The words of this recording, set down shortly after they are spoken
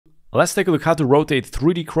Let's take a look how to rotate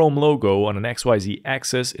 3D Chrome logo on an XYZ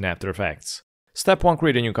axis in After Effects. Step 1,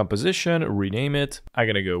 create a new composition, rename it. I'm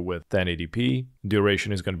gonna go with 1080p.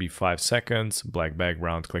 Duration is gonna be 5 seconds, black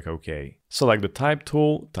background, click OK. Select the type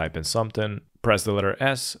tool, type in something, press the letter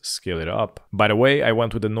S, scale it up. By the way, I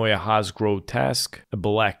went with the Neue Haas Grotesque, a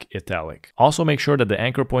black italic. Also make sure that the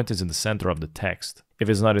anchor point is in the center of the text. If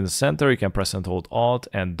it's not in the center, you can press and hold Alt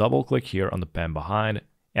and double click here on the pen behind.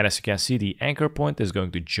 And as you can see, the anchor point is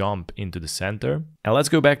going to jump into the center. And let's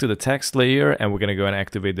go back to the text layer and we're going to go and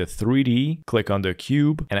activate the 3D, click on the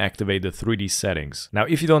cube and activate the 3D settings. Now,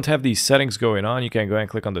 if you don't have these settings going on, you can go and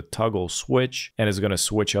click on the toggle switch and it's going to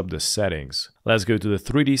switch up the settings. Let's go to the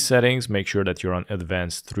 3D settings, make sure that you're on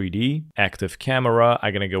advanced 3D, active camera.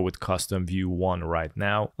 I'm going to go with custom view 1 right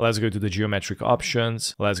now. Let's go to the geometric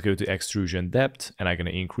options. Let's go to extrusion depth and I'm going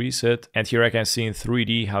to increase it. And here I can see in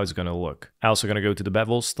 3D how it's going to look. I'm also going to go to the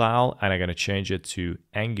bevel style and I'm going to change it to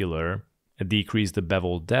angular, decrease the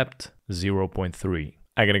bevel depth 0.3.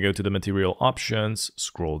 I'm going to go to the material options,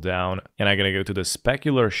 scroll down, and I'm going to go to the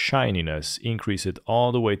specular shininess, increase it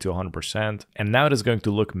all the way to 100%. And now it is going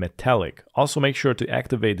to look metallic. Also make sure to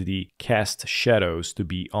activate the cast shadows to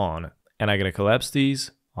be on. And I'm going to collapse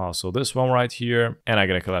these. Also this one right here, and I'm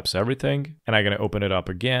going to collapse everything. And I'm going to open it up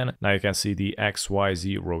again. Now you can see the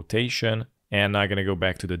XYZ rotation. And I'm going to go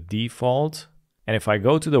back to the default. And if I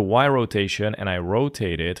go to the Y rotation and I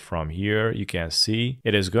rotate it from here, you can see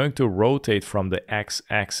it is going to rotate from the X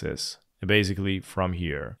axis, basically from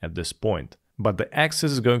here at this point. But the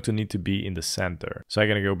axis is going to need to be in the center. So I'm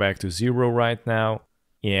going to go back to 0 right now.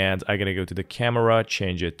 And I'm going to go to the camera,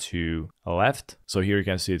 change it to left. So here you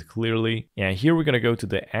can see it clearly. And here we're going to go to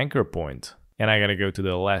the anchor point. And I'm going to go to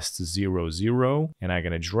the last 0, 0, and I'm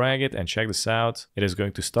going to drag it and check this out. It is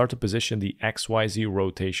going to start to position the XYZ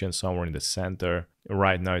rotation somewhere in the center.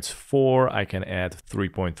 Right now it's 4, I can add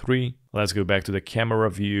 3.3. Let's go back to the camera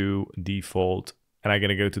view, default, and I'm going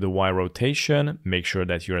to go to the Y rotation. Make sure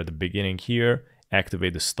that you're at the beginning here.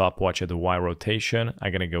 Activate the stopwatch at the Y rotation.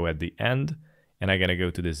 I'm going to go at the end, and I'm going to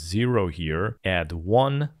go to the 0 here, add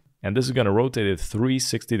 1. And this is going to rotate at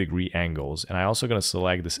 360-degree angles. And I'm also going to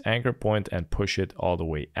select this anchor point and push it all the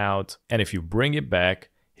way out. And if you bring it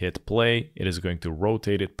back, hit play, it is going to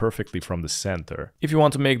rotate it perfectly from the center. If you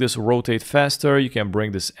want to make this rotate faster, you can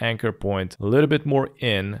bring this anchor point a little bit more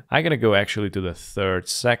in. I'm going to go actually to the 3rd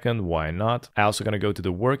second. Why not? I'm also going to go to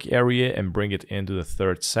the work area and bring it into the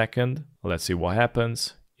 3rd second. Let's see what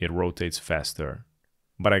happens. It rotates faster.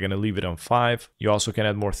 But I'm going to leave it on 5. You also can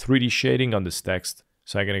add more 3D shading on this text.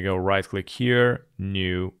 So I'm going to go right click here,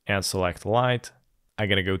 new, and select light. I'm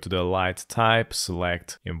going to go to the light type,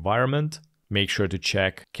 select environment. Make sure to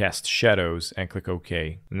check cast shadows and click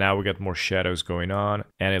OK. Now we got more shadows going on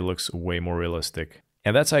and it looks way more realistic.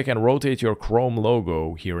 And that's how you can rotate your Chrome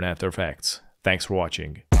logo here in After Effects. Thanks for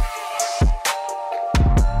watching.